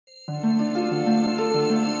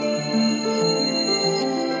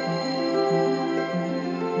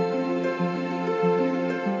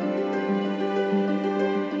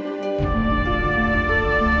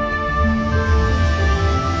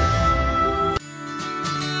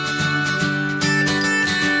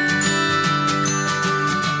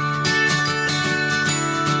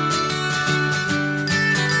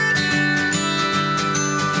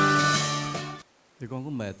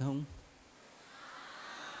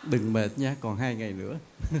Đừng mệt nha, còn 2 ngày nữa.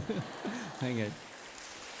 2 ngày.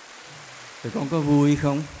 Tụi con có vui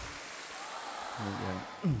không?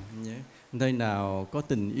 Nhé. Nơi nào có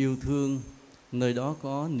tình yêu thương, nơi đó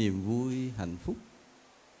có niềm vui, hạnh phúc.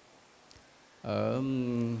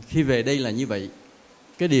 Khi về đây là như vậy.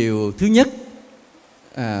 Cái điều thứ nhất,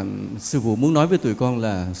 sư phụ muốn nói với tụi con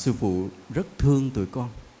là sư phụ rất thương tụi con.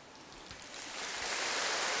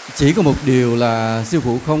 Chỉ có một điều là sư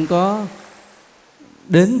phụ không có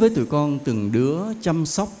đến với tụi con từng đứa, chăm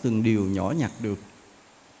sóc từng điều nhỏ nhặt được.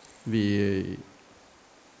 Vì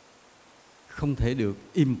không thể được,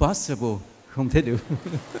 impossible, không thể được.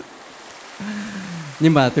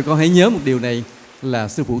 Nhưng mà tụi con hãy nhớ một điều này là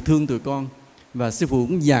sư phụ thương tụi con. Và sư phụ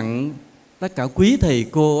cũng dặn tất cả quý thầy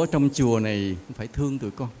cô ở trong chùa này cũng phải thương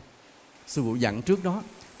tụi con. Sư phụ dặn trước đó.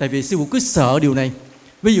 Tại vì sư phụ cứ sợ điều này.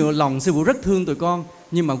 Ví dụ lòng sư phụ rất thương tụi con,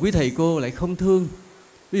 nhưng mà quý thầy cô lại không thương.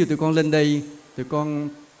 Ví dụ tụi con lên đây, tụi con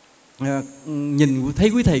nhìn thấy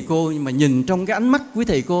quý thầy cô, nhưng mà nhìn trong cái ánh mắt quý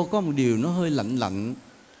thầy cô có một điều nó hơi lạnh lạnh.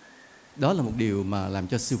 Đó là một điều mà làm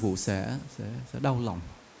cho sư phụ sẽ đau lòng.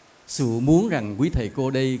 Sư phụ muốn rằng quý thầy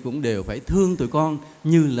cô đây cũng đều phải thương tụi con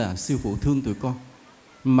như là sư phụ thương tụi con.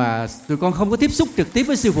 Mà tụi con không có tiếp xúc trực tiếp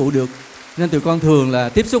với sư phụ được, nên tụi con thường là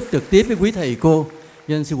tiếp xúc trực tiếp với quý thầy cô.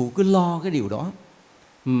 Nên sư phụ cứ lo cái điều đó.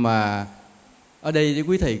 Mà ở đây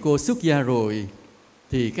quý thầy cô xuất gia rồi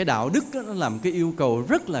thì cái đạo đức đó, nó làm cái yêu cầu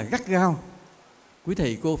rất là gắt gao. Quý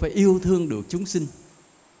thầy cô phải yêu thương được chúng sinh.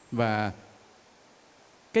 Và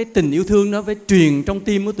cái tình yêu thương nó phải truyền trong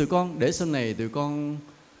tim của tụi con, để sau này tụi con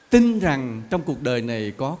tin rằng trong cuộc đời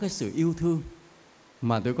này có cái sự yêu thương,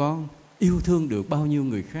 mà tụi con yêu thương được bao nhiêu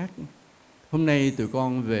người khác. Hôm nay tụi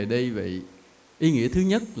con về đây vậy, ý nghĩa thứ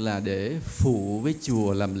nhất là để phụ với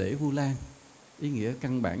chùa làm lễ Vu Lan. Ý nghĩa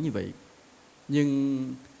căn bản như vậy.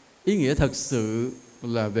 Nhưng ý nghĩa thật sự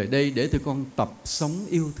là về đây để tụi con tập sống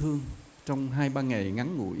yêu thương trong 2-3 ngày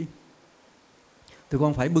ngắn ngủi. Tụi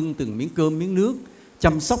con phải bưng từng miếng cơm miếng nước,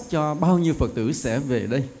 chăm sóc cho bao nhiêu Phật tử sẽ về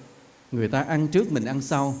đây. Người ta ăn trước mình ăn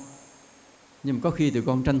sau. Nhưng mà có khi tụi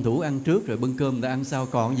con tranh thủ ăn trước rồi bưng cơm người ta ăn sau.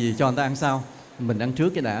 Còn gì cho người ta ăn sau, mình ăn trước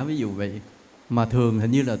cái đã, ví dụ vậy. Mà thường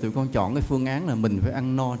hình như là tụi con chọn cái phương án là mình phải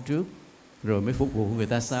ăn no trước rồi mới phục vụ người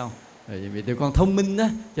ta sau. Vì tụi con thông minh đó,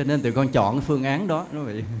 cho nên tụi con chọn cái phương án đó, nó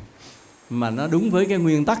vậy. Mà nó đúng với cái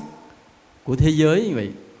nguyên tắc của thế giới như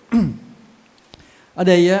vậy. Ở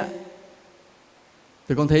đây á,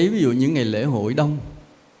 tụi con thấy ví dụ những ngày lễ hội đông,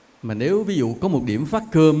 mà nếu ví dụ có một điểm phát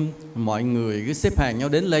cơm, mọi người cứ xếp hàng nhau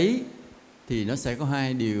đến lấy, thì nó sẽ có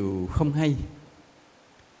 2 điều không hay.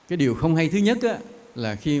 Cái điều không hay thứ nhất á,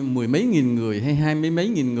 là khi 10 mấy nghìn người hay 20 mấy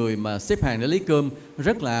nghìn người mà xếp hàng để lấy cơm,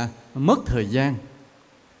 rất là mất thời gian.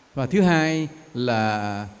 Và thứ hai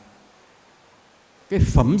là cái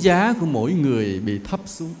phẩm giá của mỗi người bị thấp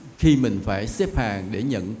xuống khi mình phải xếp hàng để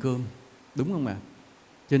nhận cơm. Đúng không ạ?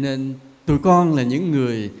 Cho nên tụi con là những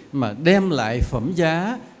người mà đem lại phẩm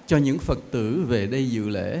giá cho những Phật tử về đây dự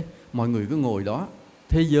lễ. Mọi người cứ ngồi đó,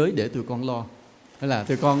 thế giới để tụi con lo. Hay là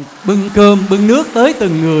tụi con bưng cơm, bưng nước tới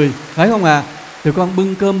từng người, phải không ạ? Tụi con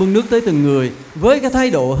bưng cơm, bưng nước tới từng người với cái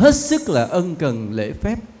thái độ hết sức là ân cần, lễ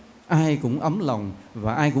phép. Ai cũng ấm lòng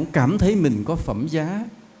và ai cũng cảm thấy mình có phẩm giá.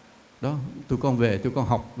 Đó, tụi con về, tụi con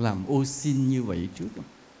học làm ô xin như vậy trước.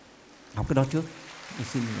 Học cái đó trước, ô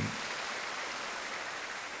xin như vậy.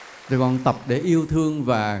 Tụi con tập để yêu thương,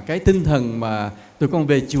 và cái tinh thần mà tụi con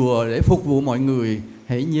về chùa để phục vụ mọi người,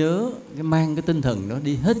 hãy nhớ mang cái tinh thần đó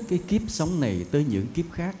đi hết cái kiếp sống này tới những kiếp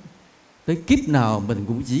khác. Tới kiếp nào mình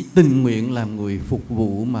cũng chỉ tình nguyện làm người phục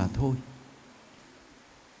vụ mà thôi.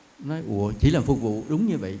 Nói ủa, chỉ làm phục vụ, đúng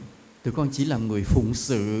như vậy. Tụi con chỉ làm người phụng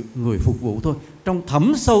sự, người phục vụ thôi. Trong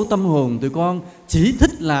thẳm sâu tâm hồn tụi con chỉ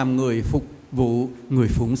thích làm người phục vụ, người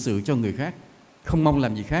phụng sự cho người khác, không mong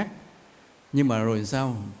làm gì khác. Nhưng mà rồi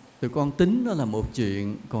sao? Tụi con tính đó là một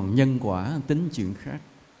chuyện, còn nhân quả tính chuyện khác.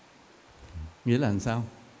 Nghĩa là làm sao?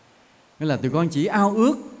 Nghĩa là tụi con chỉ ao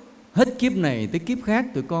ước hết kiếp này tới kiếp khác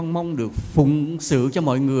tụi con mong được phụng sự cho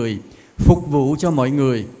mọi người, phục vụ cho mọi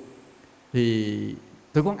người. Thì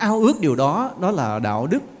tụi con ao ước điều đó, đó là đạo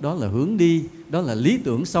đức, đó là hướng đi, đó là lý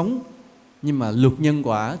tưởng sống. Nhưng mà luật nhân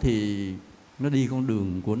quả thì nó đi con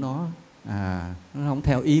đường của nó, nó không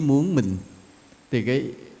theo ý muốn mình. Thì cái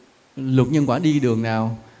luật nhân quả đi đường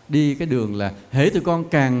nào? Đi cái đường là hễ tụi con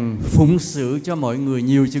càng phụng sự cho mọi người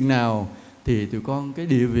nhiều chừng nào, thì tụi con cái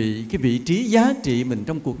địa vị, cái vị trí giá trị mình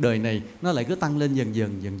trong cuộc đời này nó lại cứ tăng lên dần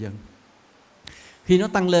dần. Khi nó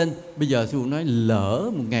tăng lên, bây giờ sư phụ nói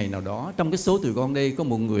lỡ một ngày nào đó trong cái số tụi con đây có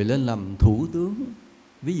một người lên làm thủ tướng,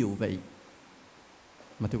 ví dụ vậy,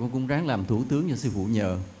 mà tụi con cũng ráng làm thủ tướng cho sư phụ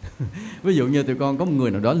nhờ. Ví dụ như tụi con có một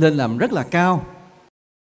người nào đó lên làm rất là cao,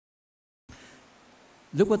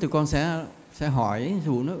 Lúc đó tụi con sẽ hỏi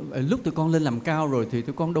sư phụ nói, lúc tụi con lên làm cao rồi thì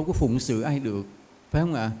tụi con đâu có phụng sự ai được, phải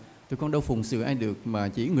không ạ? Tụi con đâu phụng sự ai được, mà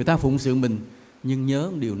chỉ người ta phụng sự mình. Nhưng nhớ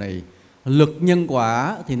một điều này, luật nhân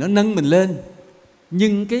quả thì nó nâng mình lên,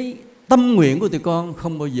 nhưng cái tâm nguyện của tụi con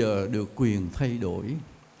không bao giờ được quyền thay đổi.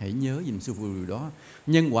 Hãy nhớ giùm sư phụ điều đó.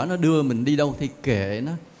 Nhân quả nó đưa mình đi đâu thì kệ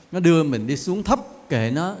nó đưa mình đi xuống thấp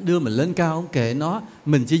kệ nó, đưa mình lên cao kệ nó.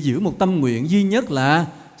 Mình chỉ giữ một tâm nguyện duy nhất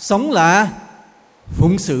là sống là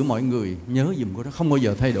phụng sự mọi người. Nhớ giùm của đó, không bao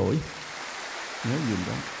giờ thay đổi. Nhớ giùm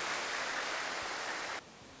đó.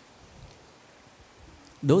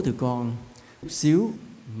 Đố tụi con chút xíu,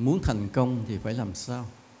 muốn thành công thì phải làm sao?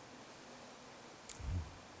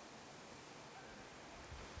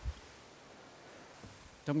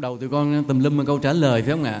 Trong đầu tụi con tùm lum một câu trả lời,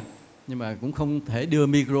 phải không ạ? Nhưng mà cũng không thể đưa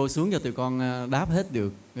micro xuống cho tụi con đáp hết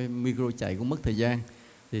được. Cái micro chạy cũng mất thời gian.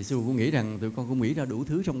 Thì sư phụ cũng nghĩ rằng tụi con cũng nghĩ ra đủ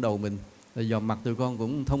thứ trong đầu mình. Rồi dòm mặt tụi con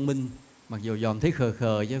cũng thông minh, mặc dù dòm thấy khờ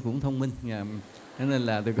khờ chứ cũng thông minh. Cho nên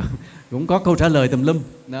là tụi con cũng có câu trả lời tùm lum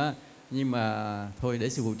đó. Nhưng mà thôi để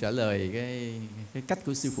sư phụ trả lời cái cách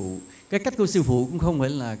của sư phụ. Cái cách của sư phụ cũng không phải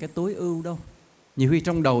là cái tối ưu đâu. Nhiều khi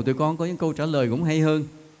trong đầu tụi con có những câu trả lời cũng hay hơn.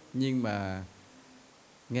 Nhưng mà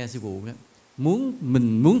nghe sư phụ đó,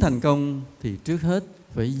 mình muốn thành công thì trước hết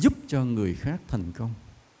phải giúp cho người khác thành công.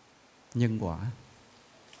 Nhân quả.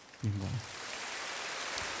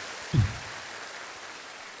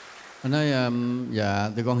 Anh nói dạ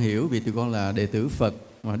tụi con hiểu, vì tụi con là đệ tử Phật,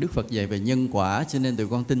 mà Đức Phật dạy về nhân quả cho nên tụi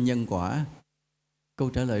con tin nhân quả. Câu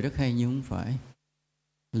trả lời rất hay nhưng không phải.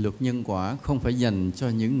 Luật nhân quả không phải dành cho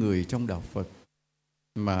những người trong đạo Phật,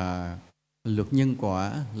 mà luật nhân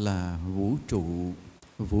quả là vũ trụ.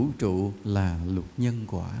 Vũ trụ là luật nhân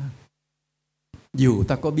quả. Dù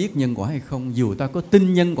ta có biết nhân quả hay không, dù ta có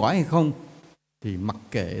tin nhân quả hay không, thì mặc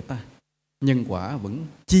kệ ta, nhân quả vẫn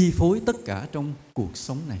chi phối tất cả trong cuộc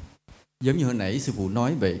sống này. Giống như hồi nãy sư phụ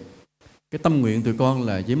nói vậy, cái tâm nguyện tụi con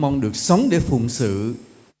là chỉ mong được sống để phụng sự,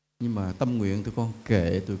 nhưng mà tâm nguyện tụi con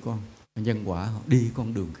kệ tụi con, nhân quả họ đi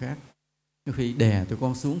con đường khác. Khi đè tụi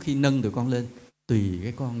con xuống, khi nâng tụi con lên, tùy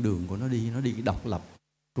cái con đường của nó đi độc lập.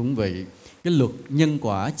 Cũng vậy, cái luật nhân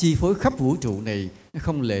quả chi phối khắp vũ trụ này, nó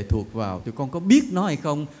không lệ thuộc vào tụi con có biết nó hay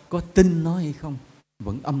không, có tin nó hay không,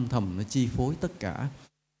 vẫn âm thầm nó chi phối tất cả.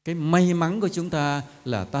 Cái may mắn của chúng ta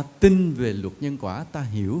là ta tin về luật nhân quả, ta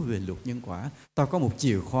hiểu về luật nhân quả, ta có một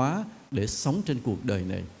chìa khóa để sống trên cuộc đời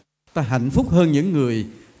này. Ta hạnh phúc hơn những người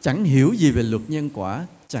chẳng hiểu gì về luật nhân quả,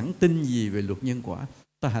 chẳng tin gì về luật nhân quả.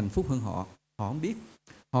 Ta hạnh phúc hơn họ. Họ không biết.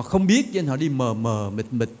 Họ không biết cho nên họ đi mờ mờ, mịt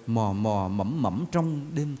mịt, mò mò, mẫm mẫm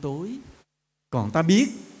trong đêm tối. Còn ta biết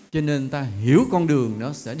cho nên ta hiểu con đường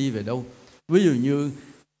nó sẽ đi về đâu. Ví dụ như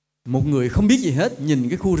một người không biết gì hết, nhìn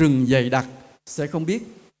cái khu rừng dày đặc sẽ không biết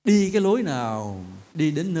đi cái lối nào,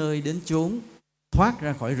 đi đến nơi đến chốn, thoát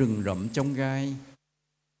ra khỏi rừng rậm chông gai.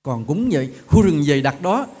 Còn cũng vậy, khu rừng dày đặc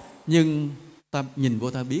đó, nhưng ta nhìn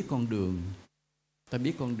vô ta biết con đường. Ta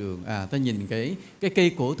biết con đường. Ta nhìn cái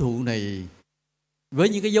cây cổ thụ này, với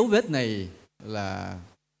những cái dấu vết này là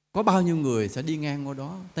có bao nhiêu người sẽ đi ngang qua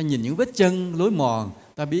đó. Ta nhìn những vết chân, lối mòn,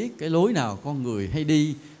 ta biết cái lối nào con người hay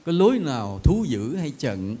đi, cái lối nào thú dữ hay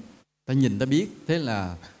chận. Ta nhìn ta biết. Thế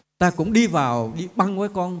là ta cũng đi băng qua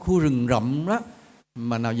con khu rừng rậm đó,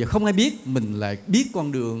 mà nào giờ không ai biết, mình lại biết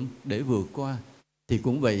con đường để vượt qua. Thì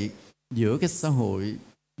cũng vậy, giữa cái xã hội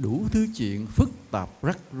đủ thứ chuyện phức tạp,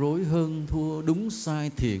 rắc rối, hơn thua, đúng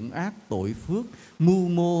sai, thiện ác, tội phước, mưu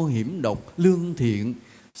mô, hiểm độc, lương thiện,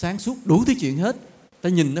 sáng suốt, đủ thứ chuyện hết. Ta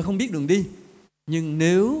nhìn nó không biết đường đi. Nhưng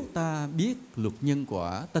nếu ta biết luật nhân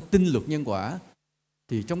quả, ta tin luật nhân quả,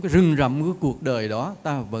 thì trong cái rừng rậm của cuộc đời đó,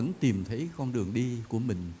 ta vẫn tìm thấy con đường đi của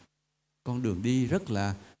mình. Con đường đi rất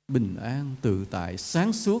là bình an, tự tại,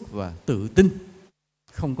 sáng suốt và tự tin,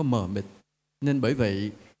 không có mờ mịt. Nên bởi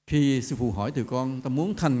vậy, khi sư phụ hỏi tụi con, ta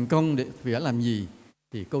muốn thành công để phải làm gì?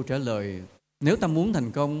 Thì câu trả lời, nếu ta muốn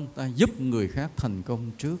thành công, ta giúp người khác thành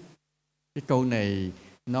công trước. Cái câu này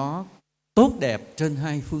nó tốt đẹp trên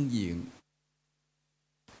hai phương diện.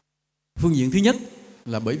 Phương diện thứ nhất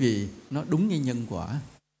là bởi vì nó đúng như nhân quả.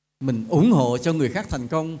 Mình ủng hộ cho người khác thành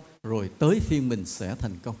công, rồi tới phiên mình sẽ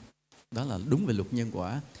thành công. Đó là đúng về luật nhân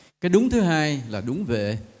quả. Cái đúng thứ hai là đúng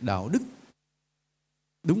về đạo đức.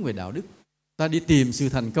 Đúng về đạo đức. Ta đi tìm sự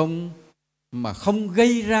thành công mà không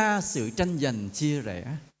gây ra sự tranh giành chia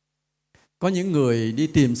rẽ. Có những người đi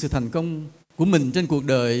tìm sự thành công của mình trên cuộc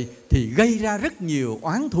đời thì gây ra rất nhiều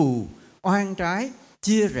oán thù, oan trái,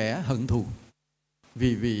 chia rẽ, hận thù.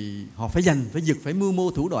 Vì họ phải giành, phải giật, phải mưu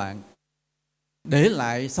mô thủ đoạn, để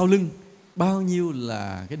lại sau lưng bao nhiêu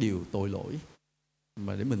là cái điều tội lỗi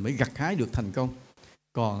mà để mình mới gặt hái được thành công.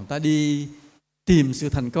 Còn ta đi tìm sự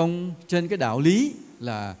thành công trên cái đạo lý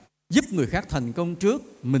là giúp người khác thành công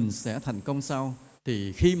trước, mình sẽ thành công sau.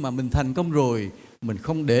 Thì khi mà mình thành công rồi, mình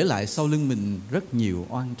không để lại sau lưng mình rất nhiều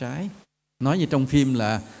oan trái. Nói như trong phim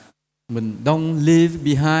là mình don't leave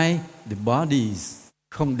behind the bodies,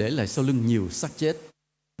 không để lại sau lưng nhiều xác chết.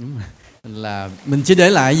 Là mình chỉ để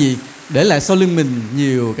lại gì? Để lại sau lưng mình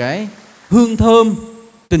nhiều cái hương thơm,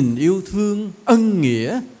 tình yêu thương, ân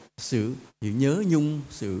nghĩa, sự nhớ nhung,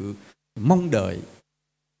 sự mong đợi.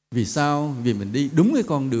 Vì sao? Vì mình đi đúng cái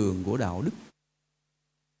con đường của đạo đức.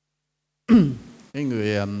 Cái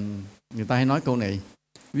người ta hay nói câu này,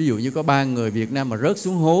 ví dụ như có 3 người Việt Nam mà rớt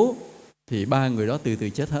xuống hố thì 3 người đó từ từ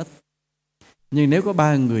chết hết. Nhưng nếu có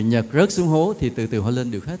 3 người Nhật rớt xuống hố thì từ từ họ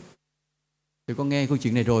lên được hết. Tụi con nghe câu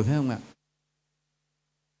chuyện này rồi phải không ạ?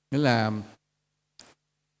 Nghĩa là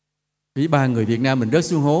vì 3 người Việt Nam mình rớt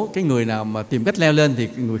xuống hố, cái người nào mà tìm cách leo lên thì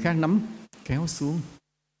người khác nắm kéo xuống.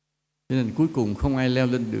 Cho nên cuối cùng không ai leo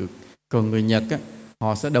lên được. Còn người Nhật á,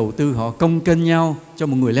 họ sẽ đầu tư, họ công kênh nhau cho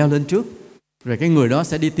một người leo lên trước. Rồi cái người đó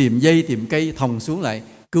sẽ đi tìm dây, tìm cây, thòng xuống lại,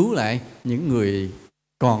 cứu lại những người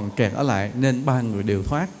còn kẹt ở lại. Nên 3 người đều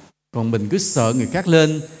thoát. Còn mình cứ sợ người khác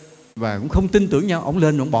lên và cũng không tin tưởng nhau, ổng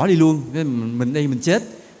lên ổng bỏ đi luôn, nên mình đây mình chết,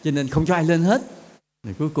 cho nên không cho ai lên hết.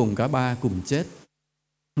 Rồi cuối cùng cả 3 cùng chết.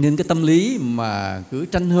 Nên cái tâm lý mà cứ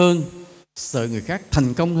tranh hơn, sợ người khác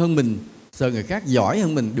thành công hơn mình, sợ người khác giỏi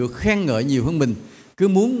hơn mình, được khen ngợi nhiều hơn mình, cứ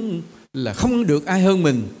muốn là không được ai hơn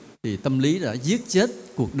mình, thì tâm lý đã giết chết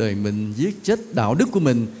cuộc đời mình, giết chết đạo đức của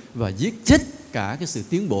mình và giết chết cả cái sự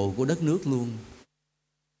tiến bộ của đất nước luôn.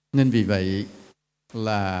 Nên vì vậy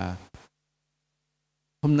là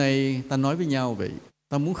hôm nay ta nói với nhau vậy,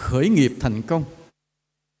 ta muốn khởi nghiệp thành công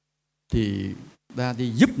thì ta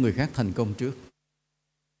đi giúp người khác thành công trước.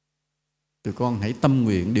 Tụi con hãy tâm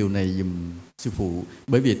nguyện điều này giùm sư phụ,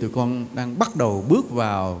 bởi vì tụi con đang bắt đầu bước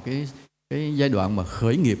vào cái giai đoạn mà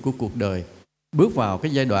khởi nghiệp của cuộc đời, bước vào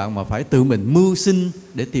cái giai đoạn mà phải tự mình mưu sinh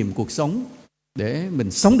để tìm cuộc sống, để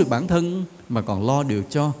mình sống được bản thân mà còn lo được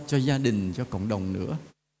cho gia đình, cho cộng đồng nữa.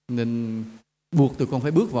 Nên buộc tụi con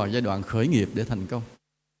phải bước vào giai đoạn khởi nghiệp để thành công.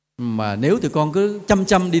 Mà nếu tụi con cứ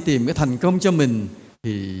chăm đi tìm cái thành công cho mình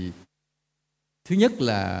thì thứ nhất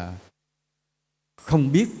là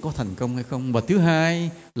không biết có thành công hay không, và thứ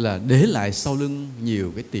hai là để lại sau lưng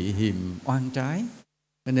nhiều cái tị hiềm oan trái.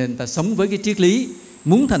 Cho nên ta sống với cái triết lý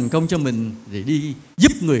muốn thành công cho mình thì đi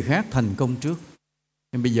giúp người khác thành công trước.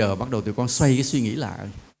 Nên bây giờ bắt đầu tụi con xoay cái suy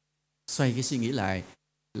nghĩ lại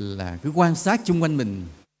là cứ quan sát chung quanh mình,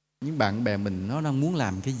 những bạn bè mình nó đang muốn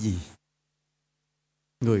làm cái gì,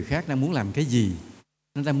 người khác đang muốn làm cái gì,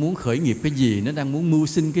 nó đang muốn khởi nghiệp cái gì, nó đang muốn mưu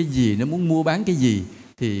sinh cái gì, nó muốn mua bán cái gì,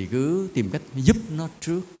 thì cứ tìm cách giúp nó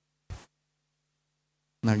trước.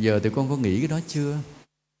 Nào giờ tụi con có nghĩ cái đó chưa?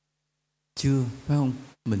 Chưa, phải không?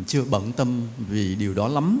 Mình chưa bận tâm vì điều đó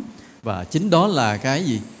lắm. Và chính đó là cái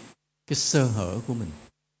gì? Cái sơ hở của mình,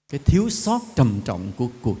 cái thiếu sót trầm trọng của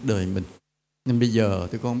cuộc đời mình. Nên bây giờ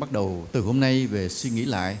tụi con bắt đầu từ hôm nay về suy nghĩ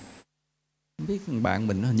lại. Không biết bạn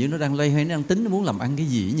mình hình như nó đang lây hay nó đang tính nó muốn làm ăn cái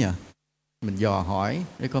gì nhỉ? Mình dò hỏi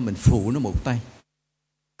để coi mình phụ nó một tay.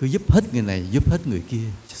 Cứ giúp hết người này, giúp hết người kia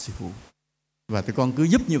cho sư phụ. Và tụi con cứ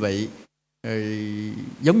giúp như vậy,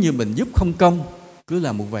 giống như mình giúp không công, cứ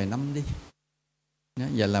làm một vài năm đi.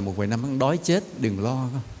 Và làm một vài năm hắn đói chết, đừng lo.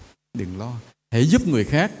 Đừng lo. Hãy giúp người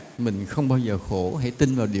khác, mình không bao giờ khổ, hãy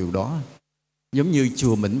tin vào điều đó. Giống như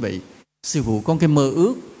chùa mình vậy, sư phụ có cái mơ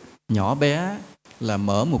ước nhỏ bé là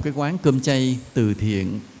mở một cái quán cơm chay từ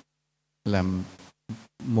thiện, làm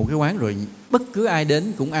một cái quán rồi bất cứ ai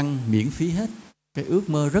đến cũng ăn miễn phí hết. Cái ước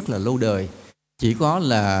mơ rất là lâu đời. Chỉ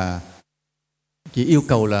yêu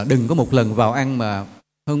cầu là đừng có một lần vào ăn mà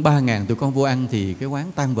hơn 3.000 tụi con vô ăn thì cái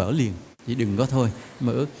quán tan vỡ liền. Chỉ đừng có thôi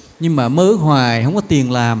mơ ước. Nhưng mà mơ ước hoài không có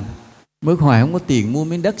tiền làm, mơ ước hoài không có tiền mua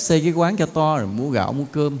miếng đất xây cái quán cho to, rồi mua gạo mua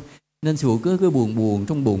cơm, nên sư phụ cứ buồn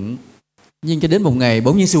trong bụng. Nhưng cho đến một ngày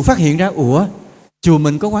bỗng nhiên sư phụ phát hiện ra, ủa, chùa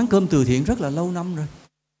mình có quán cơm từ thiện rất là lâu năm rồi,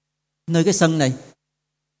 nơi cái sân này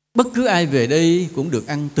bất cứ ai về đây cũng được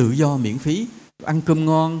ăn tự do miễn phí, ăn cơm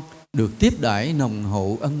ngon, được tiếp đãi nồng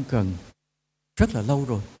hậu ân cần rất là lâu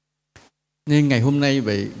rồi. Nên ngày hôm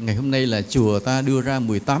nay là chùa ta đưa ra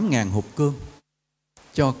 18.000 hộp cơm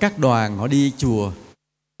cho các đoàn họ đi chùa.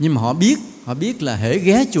 Nhưng mà họ biết là hễ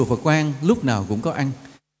ghé chùa Phật Quang lúc nào cũng có ăn.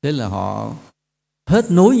 Thế là họ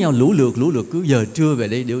hết nối nhau lũ lượt cứ giờ trưa về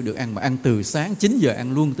đây đều được ăn, mà ăn từ sáng 9 giờ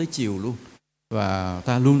ăn luôn tới chiều luôn. Và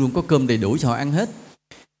ta luôn luôn có cơm đầy đủ cho họ ăn hết.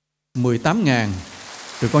 18.000,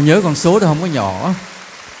 tụi con nhớ con số đó không có nhỏ.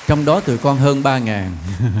 Trong đó tụi con hơn 3.000.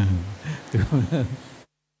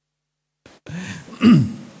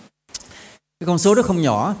 Cái con số đó không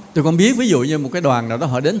nhỏ. Tụi con biết ví dụ như một cái đoàn nào đó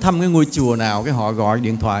họ đến thăm cái ngôi chùa nào, cái họ gọi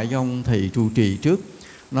điện thoại cho ông thầy trụ trì trước,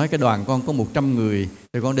 nói cái đoàn con có 100 người,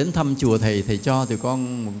 tụi con đến thăm chùa thầy cho tụi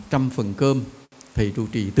con 100 phần cơm. Thầy trụ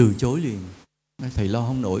trì từ chối liền, nói thầy lo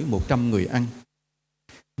không nổi 100 người ăn.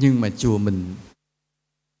 Nhưng mà chùa mình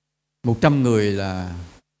 100 người là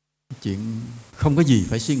chuyện không có gì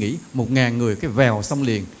phải suy nghĩ. 1.000 người cái vèo xong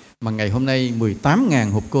liền. Mà ngày hôm nay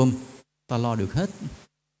 18.000 hộp cơm ta lo được hết,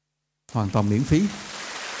 hoàn toàn miễn phí.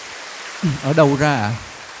 Ở đâu ra ạ?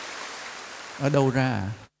 Ở đâu ra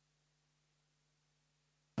ạ?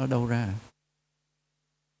 Ở đâu ra?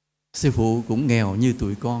 Sư phụ cũng nghèo như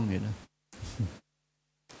tụi con vậy đó.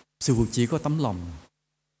 Sư phụ chỉ có tấm lòng,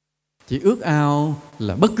 chỉ ước ao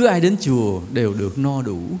là bất cứ ai đến chùa đều được no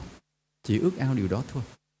đủ. Chỉ ước ao điều đó thôi.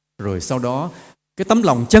 Rồi sau đó cái tấm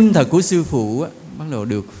lòng chân thật của sư phụ bắt đầu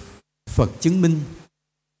được Phật chứng minh,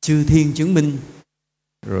 chư thiên chứng minh,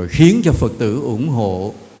 rồi khiến cho Phật tử ủng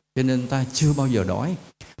hộ. Cho nên ta chưa bao giờ đói.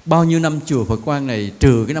 Bao nhiêu năm chùa Phật Quang này,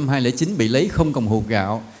 trừ cái năm 2009 bị lấy không còn hột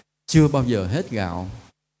gạo, chưa bao giờ hết gạo.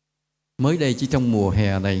 Mới đây chỉ trong mùa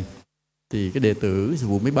hè này thì cái đệ tử sư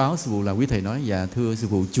phụ mới báo sư phụ là quý thầy nói dạ thưa sư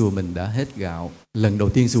phụ, chùa mình đã hết gạo. Lần đầu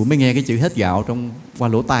tiên sư phụ mới nghe cái chữ hết gạo qua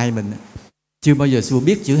lỗ tai mình. Chưa bao giờ sư phụ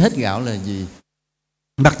biết chữ hết gạo là gì.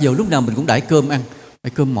 Mặc dù lúc nào mình cũng đãi cơm ăn,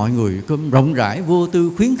 đãi cơm mọi người, cơm rộng rãi, vô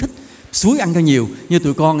tư, khuyến khích, xúi ăn cho nhiều. Như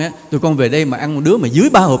tụi con về đây mà ăn một đứa mà dưới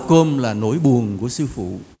 3 hộp cơm là nỗi buồn của sư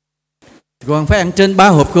phụ. Tụi con phải ăn trên 3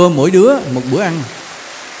 hộp cơm mỗi đứa một bữa ăn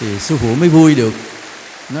thì sư phụ mới vui được.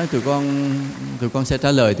 Nói tụi con sẽ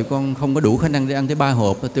trả lời tụi con không có đủ khả năng để ăn tới 3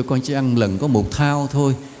 hộp, tụi con chỉ ăn lần có 1 thao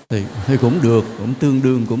thôi thì cũng được, cũng tương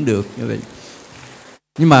đương cũng được như vậy.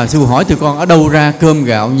 Nhưng mà sư phụ hỏi tụi con ở đâu ra cơm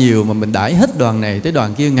gạo nhiều mà mình đãi hết đoàn này tới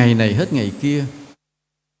đoàn kia, ngày này hết ngày kia.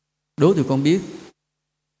 Đố tụi con biết.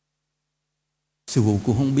 Sư phụ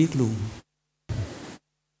cũng không biết luôn.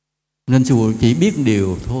 Nên sư phụ chỉ biết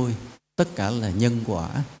điều thôi, tất cả là nhân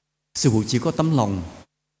quả. Sư phụ chỉ có tấm lòng,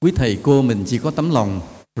 quý thầy cô mình chỉ có tấm lòng,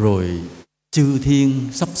 rồi chư thiên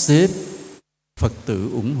sắp xếp, Phật tử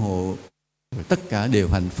ủng hộ, rồi tất cả đều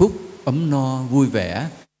hạnh phúc, ấm no, vui vẻ.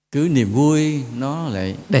 Cứ niềm vui nó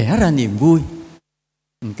lại đẻ ra niềm vui,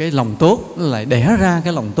 cái lòng tốt nó lại đẻ ra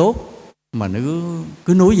cái lòng tốt, mà nó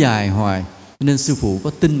cứ nối dài hoài. Nên sư phụ có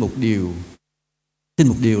tin một điều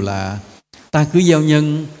là ta cứ gieo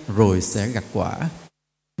nhân rồi sẽ gặt quả.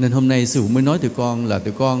 Nên hôm nay sư phụ mới nói tụi con là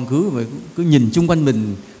tụi con cứ nhìn chung quanh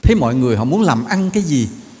mình, thấy mọi người họ muốn làm ăn cái gì,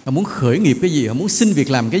 họ muốn khởi nghiệp cái gì, họ muốn xin việc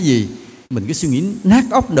làm cái gì, mình cứ suy nghĩ nát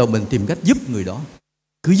óc đầu mình tìm cách giúp người đó.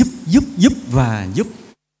 Cứ giúp và giúp.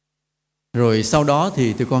 Rồi sau đó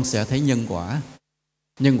thì tụi con sẽ thấy nhân quả.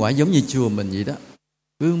 Nhân quả giống như chùa mình vậy đó.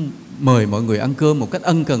 Cứ mời mọi người ăn cơm một cách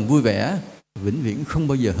ân cần vui vẻ, vĩnh viễn không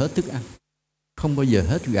bao giờ hết thức ăn, không bao giờ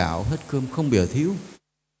hết gạo, hết cơm, không bao giờ thiếu.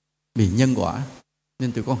 Vì nhân quả.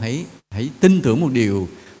 Nên tụi con hãy tin tưởng một điều,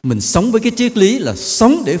 mình sống với cái triết lý là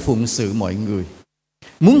sống để phụng sự mọi người.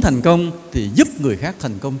 Muốn thành công thì giúp người khác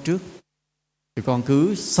thành công trước. Tụi con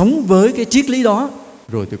cứ sống với cái triết lý đó,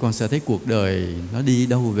 rồi tụi con sẽ thấy cuộc đời nó đi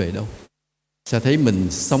đâu về đâu. Sẽ thấy mình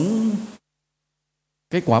sống,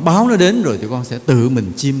 cái quả báo nó đến rồi tụi con sẽ tự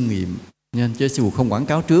mình chiêm nghiệm. Nên chứ sư phụ không quảng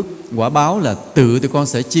cáo trước. Quả báo là tự tụi con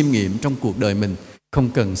sẽ chiêm nghiệm trong cuộc đời mình,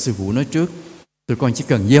 không cần sư phụ nói trước. Tụi con chỉ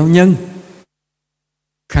cần gieo nhân,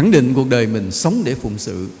 khẳng định cuộc đời mình sống để phụng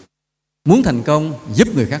sự. Muốn thành công,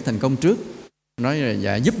 giúp người khác thành công trước. Nói là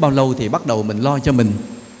dạ giúp bao lâu thì bắt đầu mình lo cho mình.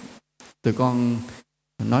 Tụi con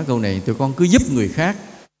nói câu này, tụi con cứ giúp người khác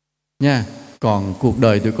nha. Còn cuộc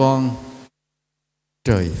đời tụi con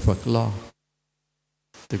trời Phật lo.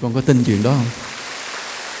 Tụi con có tin chuyện đó không?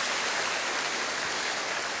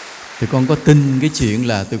 Tụi con có tin cái chuyện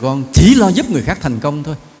là tụi con chỉ lo giúp người khác thành công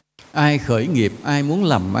thôi. Ai khởi nghiệp, ai muốn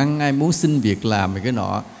làm ăn, ai muốn xin việc làm cái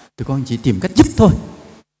nọ, tụi con chỉ tìm cách giúp thôi.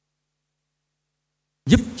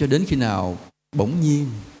 Giúp cho đến khi nào bỗng nhiên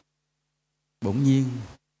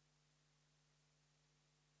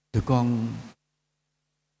tụi con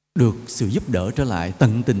được sự giúp đỡ trở lại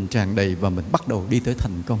tận tình tràn đầy, và mình bắt đầu đi tới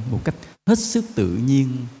thành công một cách hết sức tự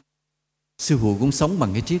nhiên. Sư phụ cũng sống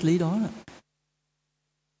bằng cái triết lý đó.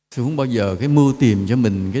 Sư phụ không bao giờ cái mưu tìm cho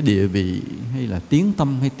mình cái địa vị hay là tiếng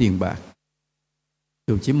tăm hay tiền bạc.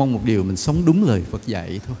 Sư phụ chỉ mong một điều, mình sống đúng lời Phật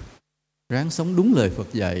dạy thôi. Ráng sống đúng lời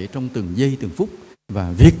Phật dạy trong từng giây từng phút,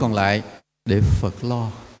 và việc còn lại để Phật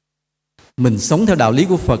lo. Mình sống theo đạo lý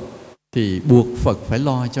của Phật thì buộc Phật phải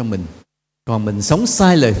lo cho mình. Còn mình sống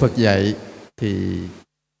sai lời Phật dạy thì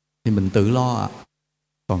mình tự lo.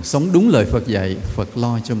 Còn sống đúng lời Phật dạy, Phật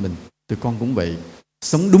lo cho mình. Tụi con cũng vậy.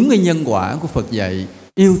 Sống đúng cái nhân quả của Phật dạy,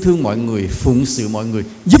 yêu thương mọi người, phụng sự mọi người,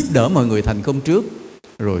 giúp đỡ mọi người thành công trước.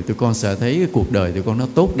 rồi tụi con sẽ thấy cái cuộc đời tụi con nó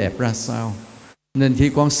tốt đẹp ra sao. Nên khi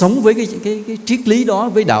con sống với cái triết lý đó,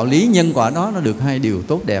 với đạo lý nhân quả đó, nó được hai điều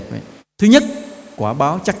tốt đẹp ấy. Thứ nhất, quả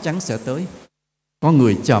báo chắc chắn sẽ tới. Có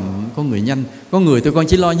người chậm, có người nhanh. Có người tụi con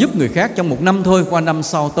chỉ lo giúp người khác trong 1 năm thôi, qua năm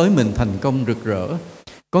sau tới mình thành công rực rỡ.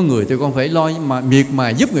 Có người tụi con phải lo miệt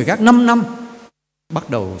mài giúp người khác 5 năm, bắt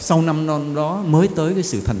đầu sau 5 năm đó mới tới cái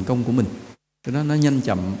sự thành công của mình. Cho nó nhanh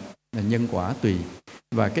chậm là nhân quả tùy.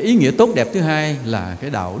 Và cái ý nghĩa tốt đẹp thứ hai là cái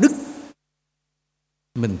đạo đức.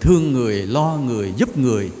 Mình thương người, lo người, giúp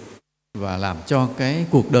người và làm cho cái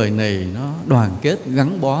cuộc đời này nó đoàn kết,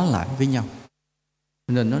 gắn bó lại với nhau.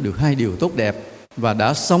 Nên nó được hai điều tốt đẹp. Và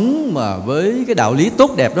đã sống mà với cái đạo lý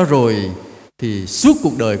tốt đẹp đó rồi thì suốt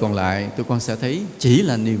cuộc đời còn lại tụi con sẽ thấy chỉ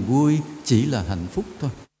là niềm vui, chỉ là hạnh phúc thôi.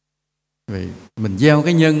 Vậy mình gieo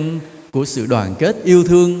cái nhân của sự đoàn kết, yêu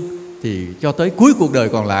thương thì cho tới cuối cuộc đời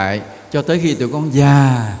còn lại, cho tới khi tụi con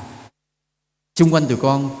già, xung quanh tụi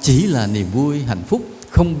con chỉ là niềm vui, hạnh phúc,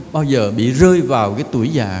 không bao giờ bị rơi vào cái tuổi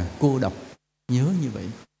già cô độc. Nhớ như vậy.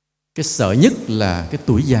 Cái sợ nhất là cái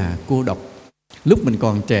tuổi già cô độc. Lúc mình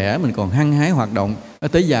còn trẻ, mình còn hăng hái hoạt động,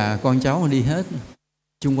 tới già con cháu đi hết,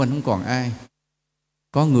 xung quanh không còn ai.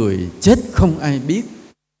 Có người chết không ai biết,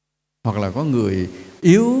 hoặc là có người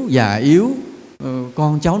yếu, già yếu,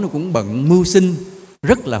 con cháu nó cũng bận mưu sinh,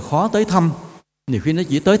 rất là khó tới thăm. Nhiều khi nó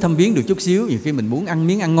chỉ tới thăm viếng được chút xíu. Nhiều khi mình muốn ăn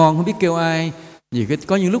miếng ăn ngon không biết kêu ai. Nhiều khi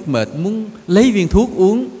có những lúc mệt muốn lấy viên thuốc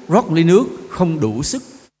uống, rót ly nước không đủ sức.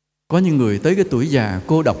 Có những người tới cái tuổi già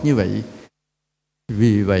cô độc như vậy.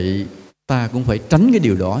 Vì vậy ta cũng phải tránh cái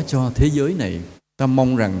điều đó cho thế giới này. Ta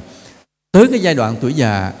mong rằng tới cái giai đoạn tuổi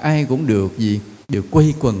già ai cũng được đều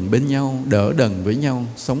quây quần bên nhau, đỡ đần với nhau,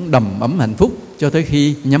 sống đầm ấm hạnh phúc cho tới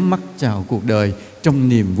khi nhắm mắt chào cuộc đời trong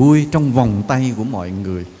niềm vui, trong vòng tay của mọi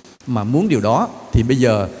người. Mà muốn điều đó thì bây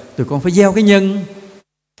giờ tụi con phải gieo cái nhân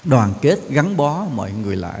đoàn kết gắn bó mọi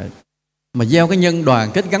người lại. Mà gieo cái nhân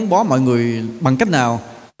đoàn kết gắn bó mọi người bằng cách nào?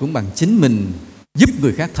 Cũng bằng chính mình giúp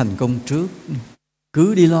người khác thành công trước.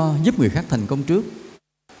 Cứ đi lo giúp người khác thành công trước.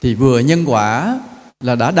 Thì vừa nhân quả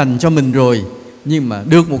là đã đành cho mình rồi, nhưng mà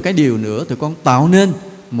được một cái điều nữa, tụi con tạo nên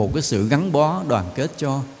một cái sự gắn bó đoàn kết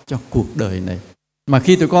cho cuộc đời này. Mà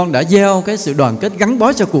khi tụi con đã gieo cái sự đoàn kết gắn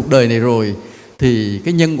bó cho cuộc đời này rồi thì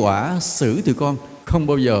cái nhân quả xử tụi con không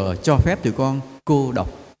bao giờ cho phép tụi con cô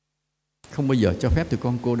độc. Không bao giờ cho phép tụi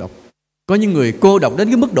con cô độc. Có những người cô độc đến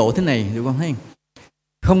cái mức độ thế này, tụi con thấy không?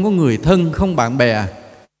 Không có người thân, không bạn bè,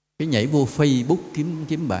 cái nhảy vô Facebook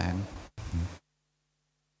kiếm bạn.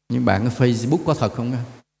 Nhưng bạn ở Facebook có thật không?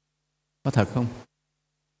 Có thật không?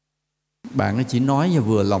 Bạn nó chỉ nói cho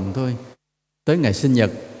vừa lòng thôi. Tới ngày sinh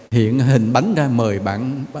nhật hiện hình bánh ra mời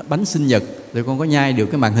bạn bánh sinh nhật, tụi con có nhai được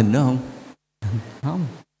cái màn hình đó không? Không.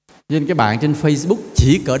 Nên cái bạn trên Facebook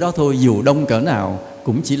chỉ cỡ đó thôi, dù đông cỡ nào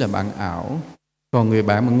cũng chỉ là bạn ảo. Còn người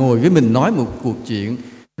bạn mà ngồi với mình nói một cuộc chuyện,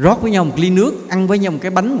 rót với nhau một ly nước, ăn với nhau một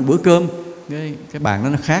cái bánh, một bữa cơm, cái bạn đó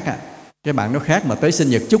nó khác à. Cái bạn đó khác mà tới sinh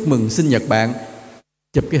nhật chúc mừng sinh nhật bạn,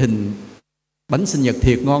 chụp cái hình bánh sinh nhật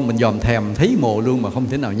thiệt ngon, mình dòm thèm thấy mồ luôn mà không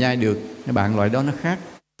thể nào nhai được. Cái bạn loại đó nó khác.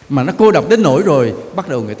 Mà nó cô độc đến nỗi rồi bắt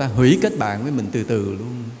đầu người ta hủy kết bạn với mình từ từ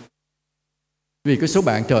luôn. Vì cái số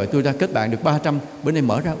bạn, trời tôi đã kết bạn được 300, bữa nay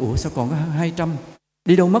mở ra, ủa sao còn có 200,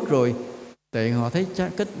 đi đâu mất rồi? Tại họ thấy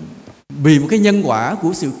kết vì một cái nhân quả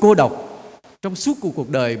của sự cô độc. Trong suốt cuộc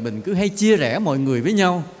đời mình cứ hay chia rẽ mọi người với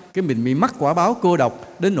nhau, cái mình bị mắc quả báo cô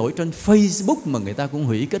độc đến nỗi trên Facebook mà người ta cũng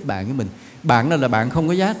hủy kết bạn với mình. Bạn đó là bạn không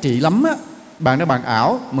có giá trị lắm á, bạn đó bạn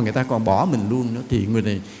ảo mà người ta còn bỏ mình luôn nữa, thì người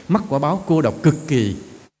này mắc quả báo cô độc cực kỳ.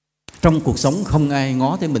 Trong cuộc sống không ai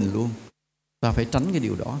ngó tới mình luôn. Ta phải tránh cái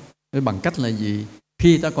điều đó. Bằng cách là gì?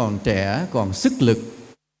 Khi ta còn trẻ, còn sức lực,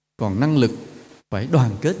 còn năng lực, phải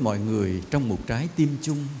đoàn kết mọi người trong một trái tim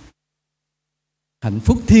chung. Hạnh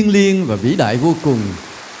phúc thiêng liêng và vĩ đại vô cùng.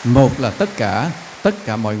 Một là tất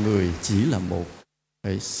cả mọi người chỉ là một.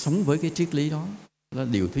 Phải sống với cái triết lý đó. Đó là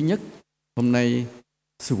điều thứ nhất. Hôm nay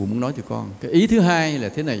sư phụ muốn nói cho con. Cái ý thứ hai là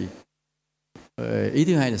thế này. Ý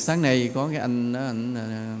thứ hai là sáng nay có cái anh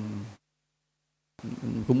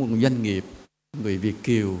cũng một doanh nghiệp, người Việt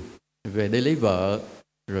kiều về đây lấy vợ,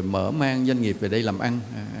 rồi mở mang doanh nghiệp về đây làm ăn,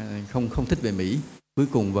 không thích về Mỹ, cuối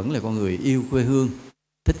cùng vẫn là con người yêu quê hương,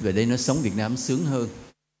 thích về đây nó sống Việt Nam sướng hơn,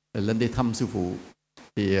 rồi lên đây thăm sư phụ.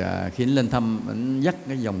 Thì khi lên thăm, anh dắt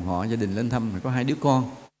cái dòng họ gia đình lên thăm, có 2 đứa con,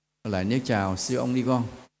 lại nếu chào sư ông đi con.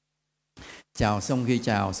 Chào xong, khi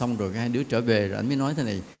chào xong rồi 2 đứa trở về, rồi anh mới nói thế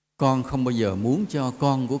này: con không bao giờ muốn cho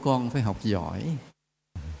con của con phải học giỏi,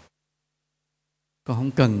 con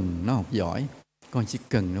không cần nó học giỏi, con chỉ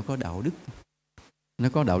cần nó có đạo đức. Nó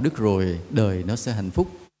có đạo đức rồi đời nó sẽ hạnh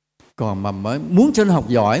phúc. Còn mà mới muốn cho nó học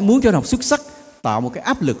giỏi, muốn cho nó học xuất sắc, tạo một cái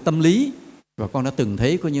áp lực tâm lý Và con đã từng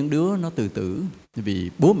thấy có những đứa nó tự tử vì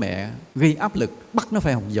bố mẹ gây áp lực bắt nó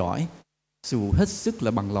phải học giỏi. Sư phụ hết sức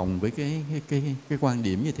là bằng lòng với cái quan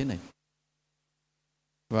điểm như thế này.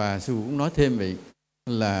 Và sư phụ cũng nói thêm vậy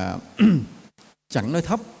là chẳng nói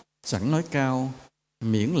thấp, chẳng nói cao,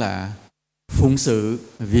 miễn là phụng sự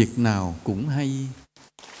việc nào cũng hay.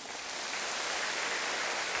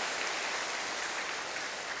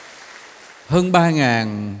 Hơn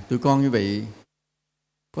 3.000 tụi con như vậy,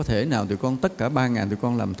 có thể nào tụi con tất cả 3.000 tụi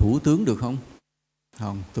con làm thủ tướng được không?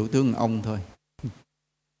 Không, thủ tướng ông thôi.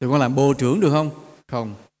 Tụi con làm bộ trưởng được không?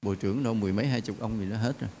 Không, bộ trưởng đâu 10 mấy 20 ông gì đó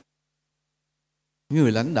hết rồi.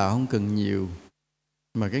 Người lãnh đạo không cần nhiều,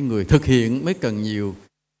 mà cái người thực hiện mới cần nhiều.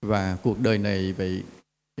 Và cuộc đời này vậy,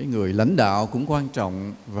 cái người lãnh đạo cũng quan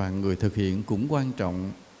trọng và người thực hiện cũng quan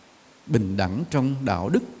trọng. Bình đẳng trong đạo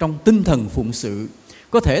đức, trong tinh thần phụng sự.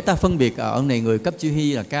 Có thể ta phân biệt ở ông này người cấp chỉ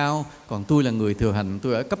huy là cao, còn tôi là người thừa hành,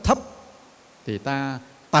 tôi ở cấp thấp, thì ta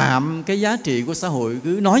tạm cái giá trị của xã hội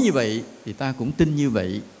cứ nói như vậy thì ta cũng tin như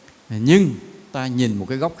vậy. Nhưng ta nhìn một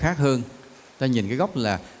cái góc khác hơn. Ta nhìn cái góc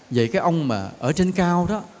là vậy cái ông mà ở trên cao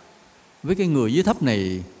đó với cái người dưới thấp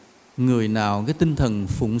này, người nào cái tinh thần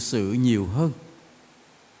phụng sự nhiều hơn.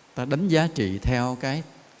 Ta đánh giá trị theo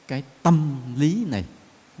cái tâm lý này.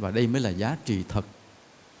 Và đây mới là giá trị thật.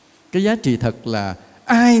 Cái giá trị thật là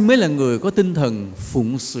ai mới là người có tinh thần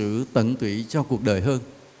phụng sự tận tụy cho cuộc đời hơn.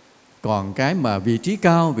 Còn cái mà vị trí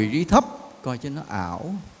cao, vị trí thấp, coi cho nó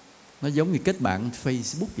ảo. Nó giống như kết bạn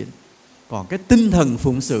Facebook vậy đó. Còn cái tinh thần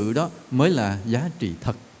phụng sự đó mới là giá trị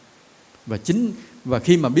thật. Và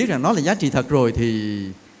khi mà biết rằng nó là giá trị thật rồi thì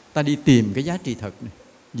ta đi tìm cái giá trị thật này.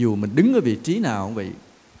 Dù mình đứng ở vị trí nào cũng vậy,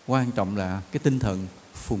 quan trọng là cái tinh thần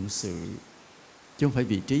phụng sự, chứ không phải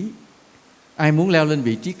vị trí. Ai muốn leo lên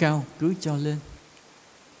vị trí cao cứ cho lên.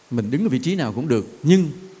 Mình đứng ở vị trí nào cũng được.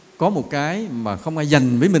 Nhưng có một cái mà không ai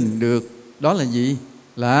giành với mình được. Đó là gì?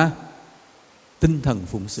 Là tinh thần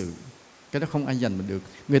phụng sự. Cái đó không ai giành mình được.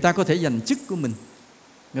 Người ta có thể giành chức của mình,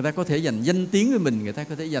 người ta có thể giành danh tiếng với mình, người ta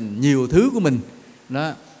có thể giành nhiều thứ của mình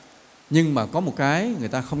đó. Nhưng mà có một cái người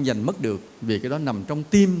ta không giành mất được, vì cái đó nằm trong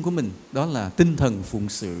tim của mình. Đó là tinh thần phụng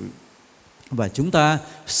sự. Và chúng ta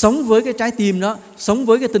sống với cái trái tim đó, sống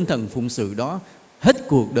với cái tinh thần phụng sự đó, hết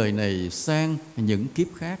cuộc đời này sang những kiếp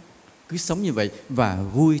khác. Cứ sống như vậy và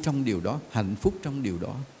vui trong điều đó, hạnh phúc trong điều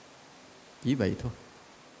đó. Chỉ vậy thôi.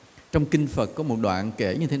 Trong Kinh Phật có một đoạn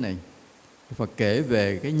kể như thế này. Phật kể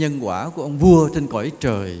về cái nhân quả của ông vua trên cõi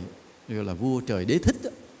trời, gọi là vua trời Đế Thích đó.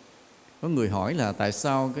 Có người hỏi là tại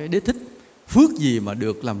sao cái Đế Thích phước gì mà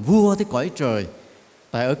được làm vua tới cõi trời?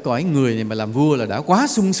 Tại ở cõi người này mà làm vua là đã quá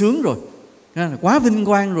sung sướng rồi, là quá vinh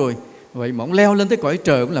quang rồi. Vậy mà ông leo lên tới cõi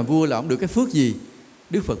trời ông làm vua là ông được cái phước gì?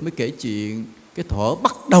 Đức Phật mới kể chuyện cái thuở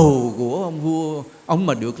bắt đầu của ông vua, ông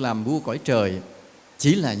mà được làm vua cõi trời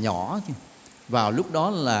chỉ là nhỏ. Vào lúc đó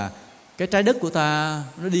là cái trái đất của ta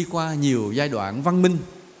nó đi qua nhiều giai đoạn văn minh,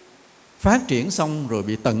 phát triển xong rồi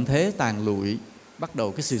bị tận thế tàn lụi, bắt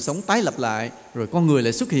đầu cái sự sống tái lập lại, rồi con người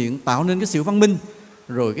lại xuất hiện tạo nên cái sự văn minh,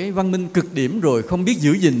 rồi cái văn minh cực điểm rồi không biết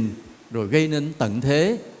giữ gìn, rồi gây nên tận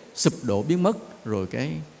thế, sụp đổ biến mất, rồi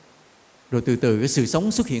từ từ cái sự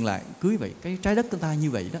sống xuất hiện lại. Cứ vậy, cái trái đất của ta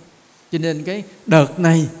như vậy đó. Cho nên cái đợt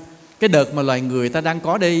này, cái đợt mà loài người ta đang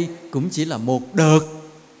có đây cũng chỉ là một đợt.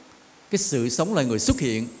 Cái sự sống loài người xuất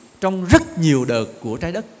hiện trong rất nhiều đợt của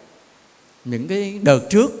trái đất. Những cái đợt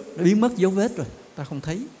trước nó biến mất dấu vết rồi, ta không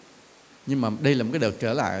thấy. Nhưng mà đây là một cái đợt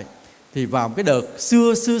trở lại. Thì vào một cái đợt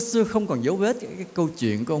xưa không còn dấu vết. Cái câu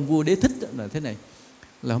chuyện của ông vua Đế Thích là thế này.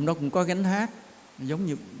 Là hôm đó cũng có gánh hát, giống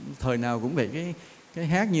như thời nào cũng vậy. Cái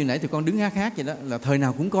hát như nãy tụi con đứng hát vậy đó, là thời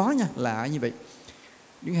nào cũng có nha, lạ như vậy.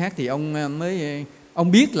 Đứng hát thì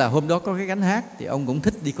ông biết là hôm đó có cái gánh hát, thì ông cũng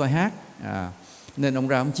thích đi coi hát. Nên ông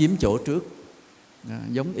ra ông chiếm chỗ trước.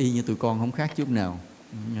 Giống y như tụi con, không khác chút nào.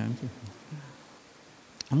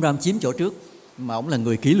 Ông ra ông chiếm chỗ trước. Mà ông là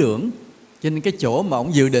người kỹ lưỡng, cho nên cái chỗ mà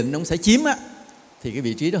ông dự định ông sẽ chiếm á, thì cái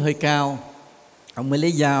vị trí đó hơi cao. Ông mới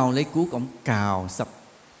lấy dao, lấy cuốc, ông cào sạch,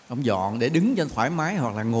 ông dọn để đứng cho thoải mái,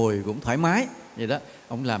 hoặc là ngồi cũng thoải mái vậy đó.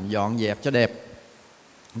 Ông làm dọn dẹp cho đẹp,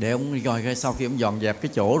 để ông rồi sau khi ông dọn dẹp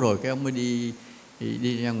cái chỗ rồi, cái ông mới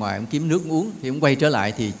đi ra ngoài ông kiếm nước uống. Thì ông quay trở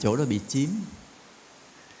lại thì chỗ đó bị chiếm.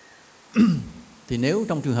 Thì nếu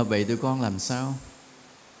trong trường hợp vậy tụi con làm sao?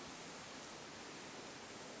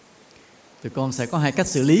 Tụi con sẽ có hai cách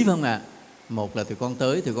xử lý phải không ạ? Một là tụi con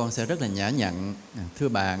tới, tụi con sẽ rất là nhã nhặn. Thưa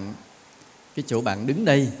bạn, cái chỗ bạn đứng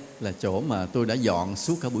đây là chỗ mà tôi đã dọn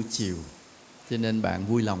suốt cả buổi chiều, cho nên bạn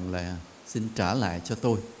vui lòng là xin trả lại cho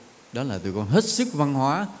tôi. Đó là tụi con hết sức văn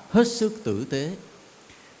hóa, hết sức tử tế.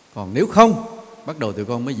 Còn nếu không, bắt đầu tụi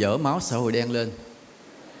con mới dở máu xã hội đen lên.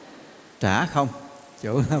 Trả không?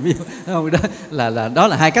 chỗ nào biết không, đó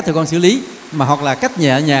là hai cách tụi con xử lý, mà hoặc là cách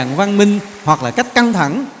nhẹ nhàng văn minh, hoặc là cách căng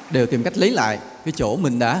thẳng, đều tìm cách lấy lại cái chỗ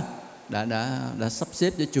mình đã sắp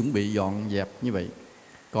xếp để chuẩn bị dọn dẹp như vậy.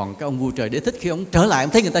 Còn cái ông vua trời Đế Thích, khi ông trở lại,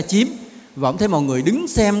 ông thấy người ta chiếm, và ông thấy mọi người đứng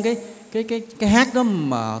xem cái hát đó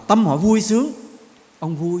mà tâm họ vui sướng,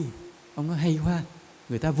 ông vui, ông nói hay quá,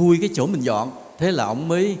 người ta vui cái chỗ mình dọn. Thế là ông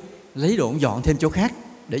mới lấy đồ ông dọn thêm chỗ khác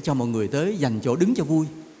để cho mọi người tới dành chỗ đứng cho vui.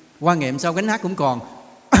 Qua ngày hôm sau gánh hát cũng còn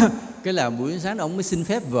cái là buổi sáng ông mới xin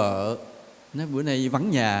phép vợ, nói bữa nay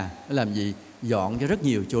vắng nhà, làm gì dọn cho rất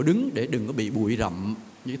nhiều chỗ đứng để đừng có bị bụi rậm.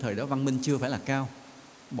 Như thời đó văn minh chưa phải là cao,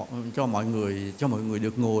 cho mọi người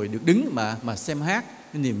được ngồi được đứng mà xem hát,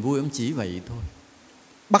 cái niềm vui ông chỉ vậy thôi.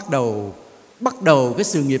 Bắt đầu cái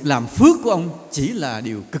sự nghiệp làm phước của ông chỉ là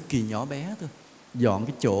điều cực kỳ nhỏ bé thôi, dọn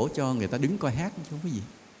cái chỗ cho người ta đứng coi hát, không có gì.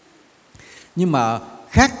 Nhưng mà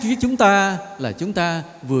khác với chúng ta là chúng ta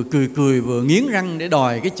vừa cười vừa nghiến răng để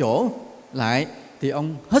đòi cái chỗ lại, thì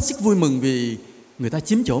ông hết sức vui mừng vì người ta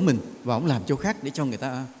chiếm chỗ mình, và ông làm chỗ khác để cho người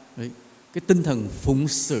ta. Đấy, cái tinh thần phụng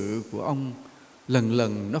sự của ông lần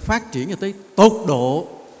lần nó phát triển cho tới tột độ.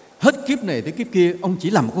 Hết kiếp này tới kiếp kia, ông chỉ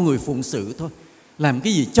làm một con người phụng sự thôi. Làm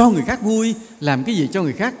cái gì cho người khác vui, làm cái gì cho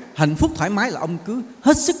người khác hạnh phúc thoải mái là ông cứ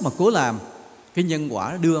hết sức mà cố làm. Cái nhân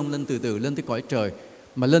quả đưa ông lên từ từ lên tới cõi trời,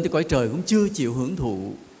 mà lên tới cõi trời cũng chưa chịu hưởng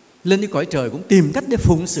thụ. Lên tới cõi trời cũng tìm cách để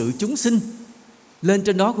phụng sự chúng sinh. Lên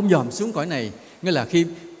trên đó cũng dòm xuống cõi này. Nghĩa là khi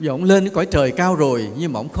ông lên cái cõi trời cao rồi,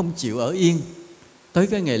 nhưng mà ông không chịu ở yên. Tới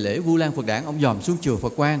cái ngày lễ Vu Lan Phật Đản, ông dòm xuống chùa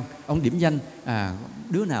Phật Quang, ông điểm danh,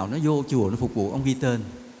 đứa nào nó vô chùa nó phục vụ, ông ghi tên.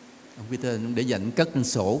 Ông ghi tên để dành cất trên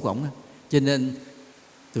sổ của ông. Cho nên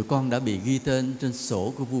tụi con đã bị ghi tên trên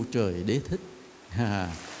sổ của vua trời Đế Thích.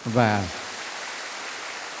 Và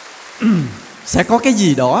sẽ có cái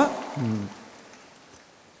gì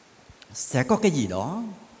đó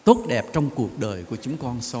tốt đẹp trong cuộc đời của chúng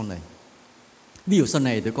con sau này. Ví dụ sau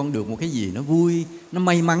này tụi con được một cái gì nó vui, nó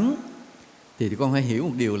may mắn, thì tụi con phải hiểu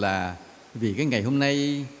một điều là vì cái ngày hôm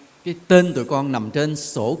nay cái tên tụi con nằm trên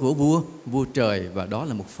sổ của vua trời, và đó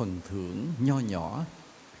là một phần thưởng nho nhỏ.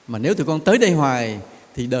 Mà nếu tụi con tới đây hoài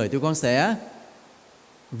thì đời tụi con sẽ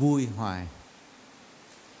vui hoài.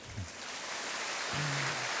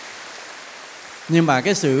 Nhưng mà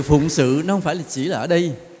cái sự phụng sự nó không phải là chỉ là ở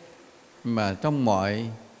đây, mà trong mọi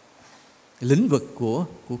lĩnh vực của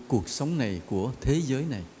cuộc sống này, của thế giới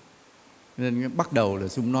này. Nên bắt đầu là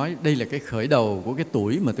Xung nói đây là cái khởi đầu của cái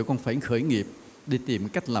tuổi mà tụi con phải khởi nghiệp, đi tìm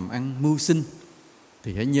cách làm ăn mưu sinh.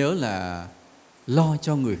 Thì hãy nhớ là lo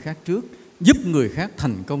cho người khác trước, giúp người khác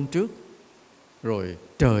thành công trước, rồi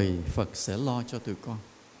trời Phật sẽ lo cho tụi con.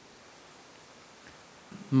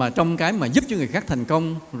 Mà trong cái mà giúp cho người khác thành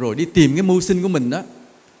công rồi đi tìm cái mưu sinh của mình đó,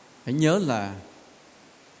 hãy nhớ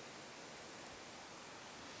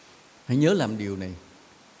làm điều này.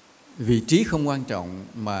 Vị trí không quan trọng,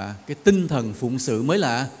 mà cái tinh thần phụng sự mới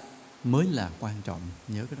là quan trọng.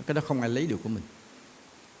 Nhớ cái đó không ai lấy được của mình.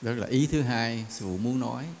 Đó là ý thứ hai sư phụ muốn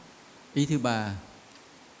nói. Ý thứ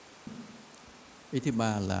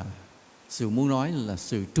ba là sư phụ muốn nói là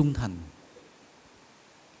sự trung thành,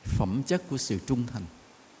 phẩm chất của sự trung thành.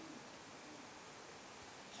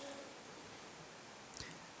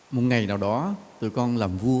 Một ngày nào đó tụi con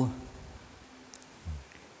làm vua,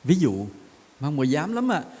 ví dụ, mà không có dám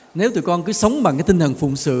lắm à, nếu tụi con cứ sống bằng cái tinh thần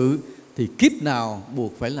phụng sự thì kiếp nào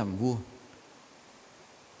buộc phải làm vua.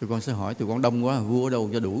 Tụi con sẽ hỏi tụi con đông quá, vua ở đâu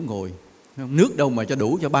cho đủ ngồi, nước đâu mà cho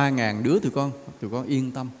đủ cho 3.000 đứa. Tụi con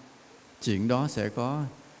yên tâm, chuyện đó sẽ có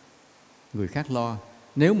người khác lo.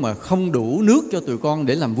 Nếu mà không đủ nước cho tụi con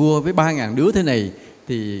để làm vua với 3.000 đứa thế này,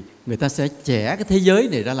 thì người ta sẽ chẻ cái thế giới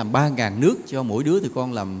này ra làm 3.000 nước, cho mỗi đứa tụi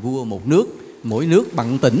con làm vua một nước, mỗi nước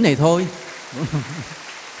bằng tỉnh này thôi.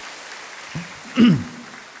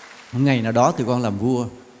 Ngày nào đó tụi con làm vua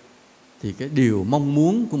thì cái điều mong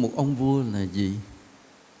muốn của một ông vua là gì?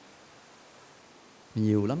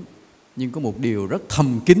 Nhiều lắm, nhưng có một điều rất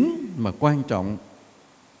thầm kín mà quan trọng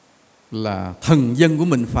là thần dân của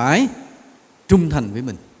mình phải trung thành với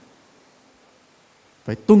mình,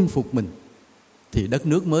 phải tuân phục mình, thì đất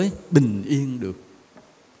nước mới bình yên được.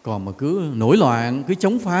 Còn mà cứ nổi loạn, cứ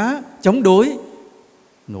chống phá, chống đối,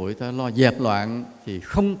 nội ta lo dẹp loạn, thì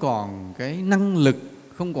không còn cái năng lực,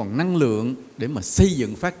 không còn năng lượng để mà xây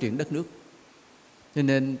dựng phát triển đất nước. Cho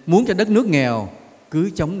nên muốn cho đất nước nghèo, cứ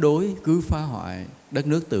chống đối, cứ phá hoại, đất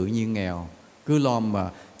nước tự nhiên nghèo. Cứ lo mà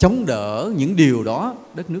chống đỡ những điều đó,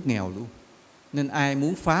 đất nước nghèo luôn. Nên ai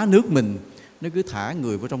muốn phá nước mình, nó cứ thả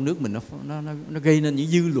người vào trong nước mình, nó gây nên những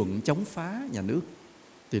dư luận chống phá nhà nước,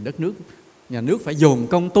 thì nhà nước phải dồn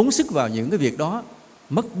công tốn sức vào những cái việc đó,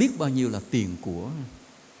 mất biết bao nhiêu là tiền của.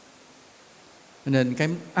 Nên cái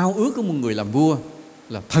ao ước của một người làm vua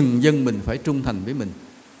là thần dân mình phải trung thành với mình.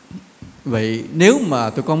 Vậy nếu mà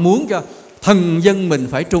tụi con muốn cho thần dân mình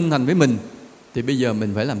phải trung thành với mình, thì bây giờ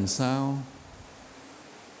mình phải làm sao?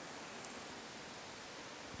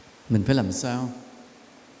 Mình phải làm sao?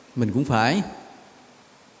 Mình cũng phải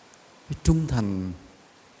trung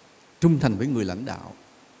thành với người lãnh đạo.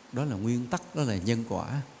 Đó là nguyên tắc, đó là nhân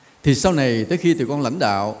quả. Thì sau này tới khi tụi con lãnh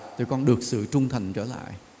đạo, tụi con được sự trung thành trở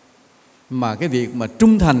lại. Mà cái việc mà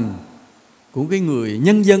trung thành của cái người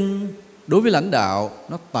nhân dân đối với lãnh đạo,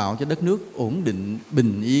 nó tạo cho đất nước ổn định,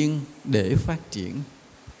 bình yên để phát triển.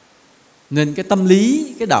 Nên cái tâm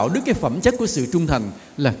lý, cái đạo đức, cái phẩm chất của sự trung thành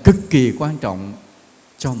là cực kỳ quan trọng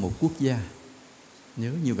cho một quốc gia.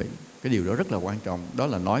 Nhớ như vậy, cái điều đó rất là quan trọng. Đó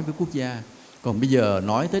là nói với quốc gia. Còn bây giờ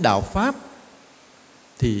nói tới đạo Pháp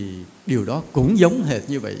thì điều đó cũng giống hệt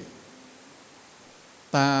như vậy.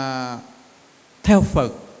 Ta theo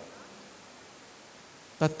Phật,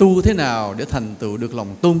 ta tu thế nào để thành tựu được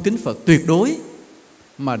lòng tôn kính Phật tuyệt đối.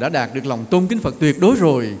 Mà đã đạt được lòng tôn kính Phật tuyệt đối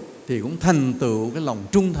rồi thì cũng thành tựu cái lòng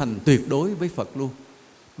trung thành tuyệt đối với Phật luôn.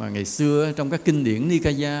 Mà ngày xưa trong các kinh điển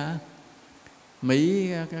Nikaya, mấy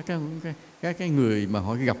các cái người mà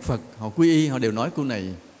họ gặp Phật, họ quy y, họ đều nói câu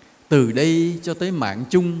này: từ đây cho tới mạng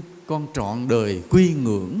chung, con trọn đời quy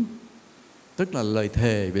ngưỡng. Tức là lời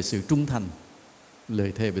thề về sự trung thành.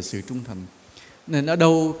 Lời thề về sự trung thành. Nên ở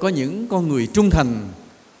đâu có những con người trung thành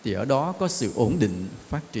thì ở đó có sự ổn định,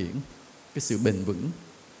 phát triển, cái sự bền vững.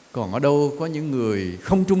 Còn ở đâu có những người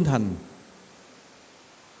không trung thành,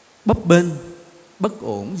 bấp bênh, bất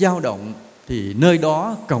ổn, dao động, thì nơi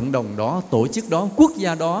đó, cộng đồng đó, tổ chức đó, quốc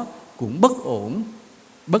gia đó cũng bất ổn,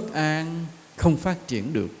 bất an, không phát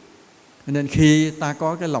triển được. Nên khi ta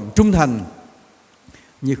có cái lòng trung thành,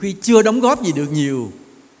 nhiều khi chưa đóng góp gì được nhiều,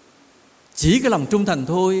 chỉ cái lòng trung thành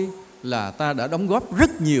thôi là ta đã đóng góp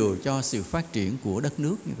rất nhiều cho sự phát triển của đất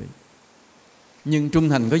nước như vậy. Nhưng trung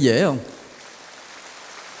thành có dễ không?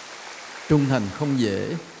 Trung thành không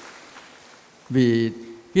dễ. Vì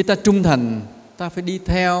khi ta trung thành, ta phải đi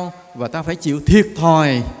theo và ta phải chịu thiệt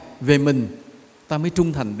thòi về mình, ta mới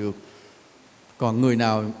trung thành được. Còn người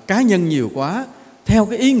nào cá nhân nhiều quá, theo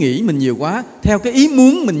cái ý nghĩ mình nhiều quá, theo cái ý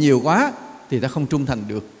muốn mình nhiều quá, thì ta không trung thành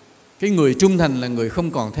được. Cái người trung thành là người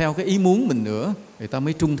không còn theo cái ý muốn mình nữa, thì ta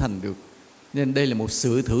mới trung thành được. Nên đây là một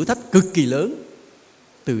sự thử thách cực kỳ lớn.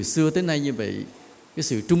 Từ xưa tới nay như vậy, cái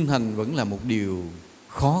sự trung thành vẫn là một điều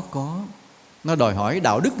khó có. Nó đòi hỏi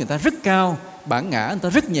đạo đức người ta rất cao, bản ngã người ta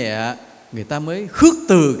rất nhẹ. Người ta mới khước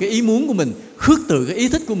từ cái ý muốn của mình, khước từ cái ý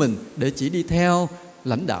thích của mình để chỉ đi theo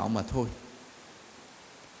lãnh đạo mà thôi.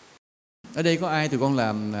 Ở đây có ai tụi con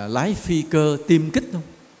làm lái phi cơ tiêm kích không?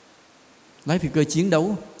 Lái phi cơ chiến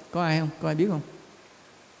đấu, có ai không? Có ai biết không?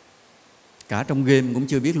 Cả trong game cũng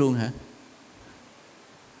chưa biết luôn hả?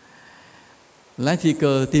 Lái phi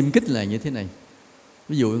cơ tiêm kích là như thế này.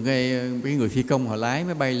 Ví dụ cái người phi công họ lái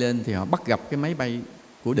máy bay lên thì họ bắt gặp cái máy bay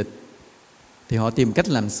của địch, thì họ tìm cách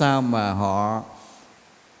làm sao mà họ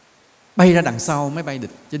bay ra đằng sau máy bay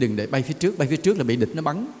địch, chứ đừng để bay phía trước. Bay phía trước là bị địch nó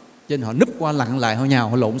bắn, cho nên họ núp qua lặn lại, họ nhào,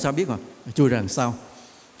 họ lộn sao biết, mà chui ra đằng sau.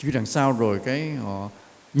 Chui đằng sau rồi cái họ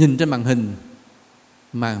nhìn trên màn hình,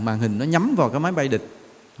 màn hình nó nhắm vào cái máy bay địch,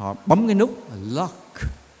 họ bấm cái nút lock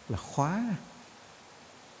là khóa.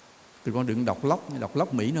 Tụi con đừng đọc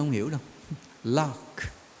lock Mỹ nó không hiểu đâu.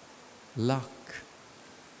 Lock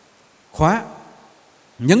khóa.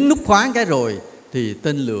 Nhấn nút khóa cái rồi thì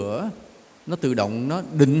tên lửa nó tự động nó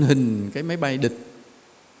định hình cái máy bay địch,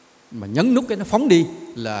 mà nhấn nút cái nó phóng đi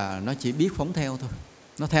là nó chỉ biết phóng theo thôi.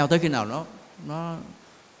 Nó theo tới khi nào nó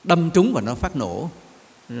đâm trúng và nó phát nổ.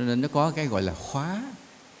 Nên nó có cái gọi là khóa.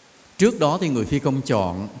 Trước đó thì người phi công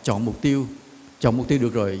chọn mục tiêu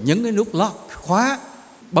được rồi, nhấn cái nút lock khóa,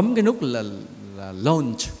 bấm cái nút là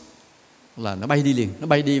launch, là nó bay đi liền. Nó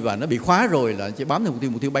bay đi và nó bị khóa rồi là chỉ bám theo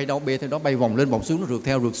mục tiêu bay đâu bay theo đó, bay vòng lên vòng xuống, nó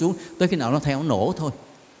rượt xuống tới khi nào nó theo nó nổ thôi.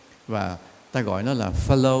 Và ta gọi nó là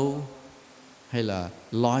follow hay là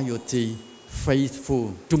loyalty, faithful,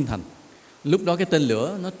 trung thành. Lúc đó cái tên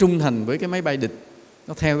lửa nó trung thành với cái máy bay địch,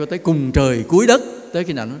 nó theo cho tới cùng trời cuối đất, tới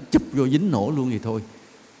khi nào nó chụp vô dính nổ luôn thì thôi.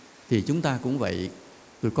 Thì chúng ta cũng vậy,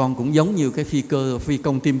 tụi con cũng giống như cái phi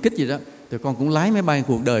công tiêm kích gì đó. Tụi con cũng lái máy bay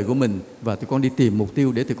cuộc đời của mình, và tụi con đi tìm mục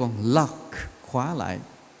tiêu để tụi con lock, khóa lại.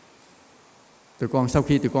 Tụi con sau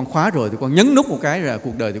khi tụi con khóa rồi, tụi con nhấn nút một cái là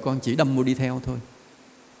cuộc đời tụi con chỉ đâm vô đi theo thôi.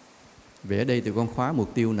 Vậy ở đây tụi con khóa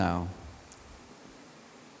mục tiêu nào?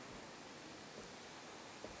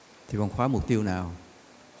 Tụi con khóa mục tiêu nào?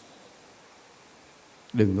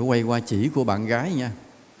 Đừng có quay qua chỉ của bạn gái nha.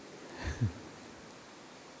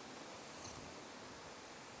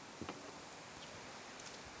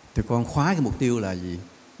 Tụi con khóa cái mục tiêu là gì?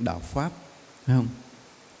 Đạo Pháp, phải không?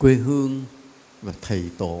 Quê hương, và thầy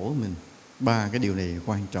tổ mình. Ba cái điều này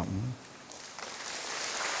quan trọng.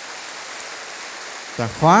 Ta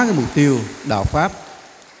khóa cái mục tiêu đạo pháp,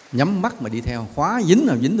 nhắm mắt mà đi theo, khóa dính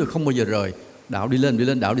nào dính rồi không bao giờ rời. Đạo đi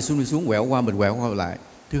lên, đạo đi xuống, quẹo qua mình quẹo qua lại.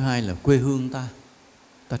 Thứ hai là quê hương ta,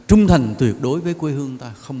 ta trung thành tuyệt đối với quê hương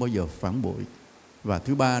ta, không bao giờ phản bội. Và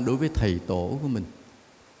thứ ba, đối với thầy tổ của mình,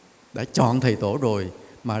 đã chọn thầy tổ rồi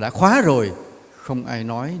mà đã khóa rồi, không ai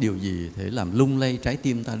nói điều gì thể làm lung lay trái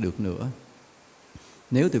tim ta được nữa.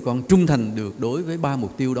 Nếu tụi con trung thành được đối với ba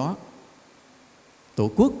mục tiêu đó,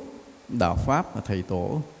 tổ quốc, đạo pháp và thầy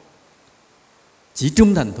tổ, chỉ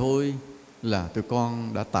trung thành thôi là tụi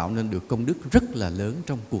con đã tạo nên được công đức rất là lớn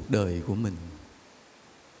trong cuộc đời của mình.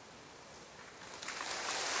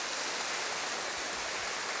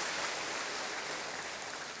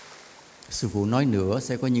 Sư phụ nói nữa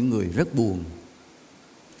sẽ có những người rất buồn.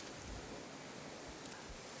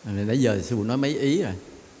 Nãy giờ sư phụ nói mấy ý rồi.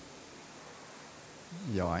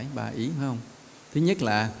 Giỏi, 3 ý phải không? Thứ nhất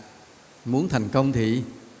là muốn thành công thì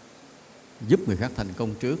giúp người khác thành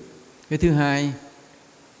công trước. Cái thứ hai,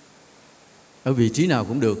 ở vị trí nào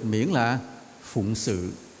cũng được miễn là phụng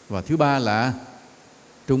sự. Và thứ ba là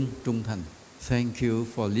trung thành. Thank you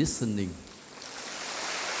for listening.